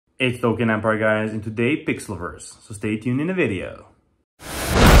It's Token Empire, guys, and today PixelVerse, so stay tuned in the video.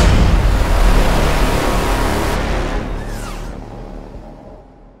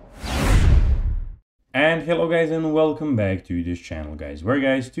 And hello guys, and welcome back to this channel, guys, where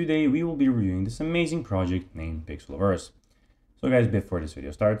guys, today we will be reviewing this amazing project named PixelVerse. So guys, before this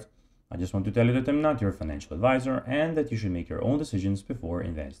video starts, I just want to tell you that I'm not your financial advisor and that you should make your own decisions before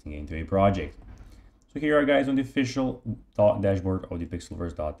investing into a project. So here are guys on the official dashboard of the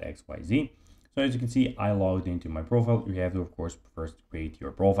PixelVerse.xyz. So as you can see, I logged into my profile. You have to, of course, first create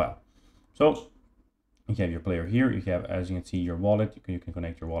your profile. So you have your player here. You have, as you can see, your wallet. You can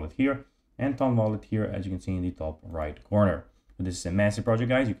connect your wallet here, and Ton wallet here, as you can see in the top right corner. So this is a massive project,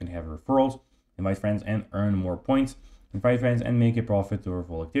 guys. You can have referrals, invite friends, and earn more points. Invite friends and make a profit to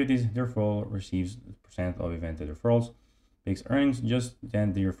referral activities. The referral receives % of evented referrals. Takes earnings, just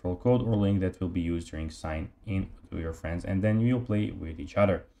then the referral code or link that will be used during sign in to your friends, and then you'll play with each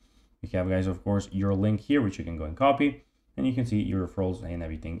other. You have, guys, of course, your link here, which you can go and copy, and you can see your referrals and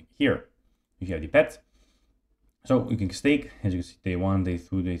everything here. You have the pet, so you can stake, as you can see, day 1, day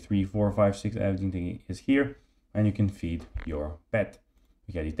 2, day 3, 4, 5, 6, everything is here, and you can feed your pet.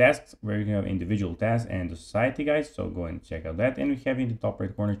 You have the tasks, where you can have individual tasks and the society, guys, so go and check out that. And we have in the top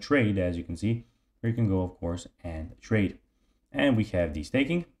right corner trade, as you can see, where you can go, of course, and trade. And we have the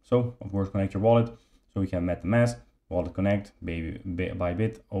staking, so of course connect your wallet. So we have MetaMask, Wallet Connect,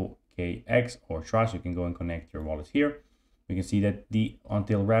 Bybit, OKX, or Trust. You can go and connect your wallets here. You can see that the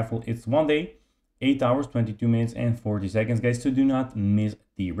until raffle, it's 1 day, 8 hours, 22 minutes, and 40 seconds, guys. So do not miss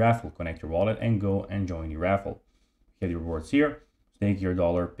the raffle. Connect your wallet and go and join the raffle. You have the rewards here. Stake your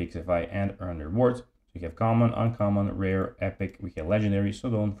dollar, Pixify, and earn the rewards. So you have common, uncommon, rare, epic, we have legendary. So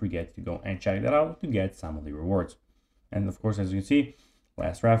don't forget to go and check that out to get some of the rewards. And of course, as you can see,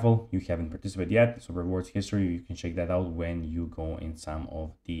 last raffle, you haven't participated yet. So rewards history, you can check that out when you go in some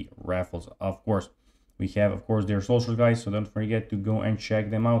of the raffles. Of course, we have, of course, their socials, guys. So don't forget to go and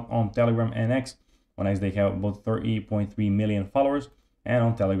check them out on Telegram and X. On X, they have about 30.3 million followers. And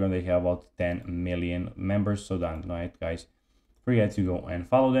on Telegram, they have about 10 million members. So don't guys, forget to go and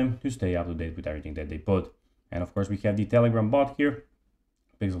follow them to stay up to date with everything that they put. And of course, we have the Telegram bot here,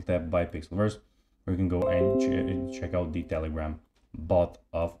 Pixel Tab by PixelVerse, where you can go and check out the Telegram bot,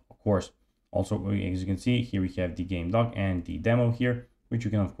 of course. Also, as you can see, here we have the game doc and the demo here, which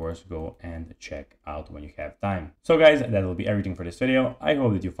you can, of course, go and check out when you have time. So guys, that will be everything for this video. I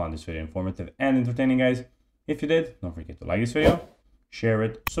hope that you found this video informative and entertaining, guys. If you did, don't forget to like this video, share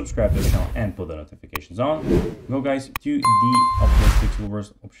it, subscribe to the channel, and put the notifications on. Go, guys, to the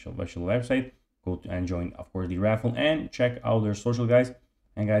PixelVerse official website. Go to and join, of course, the raffle and check out their social, guys.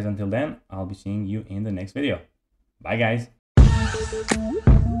 And guys, until then, I'll be seeing you in the next video. Bye, guys.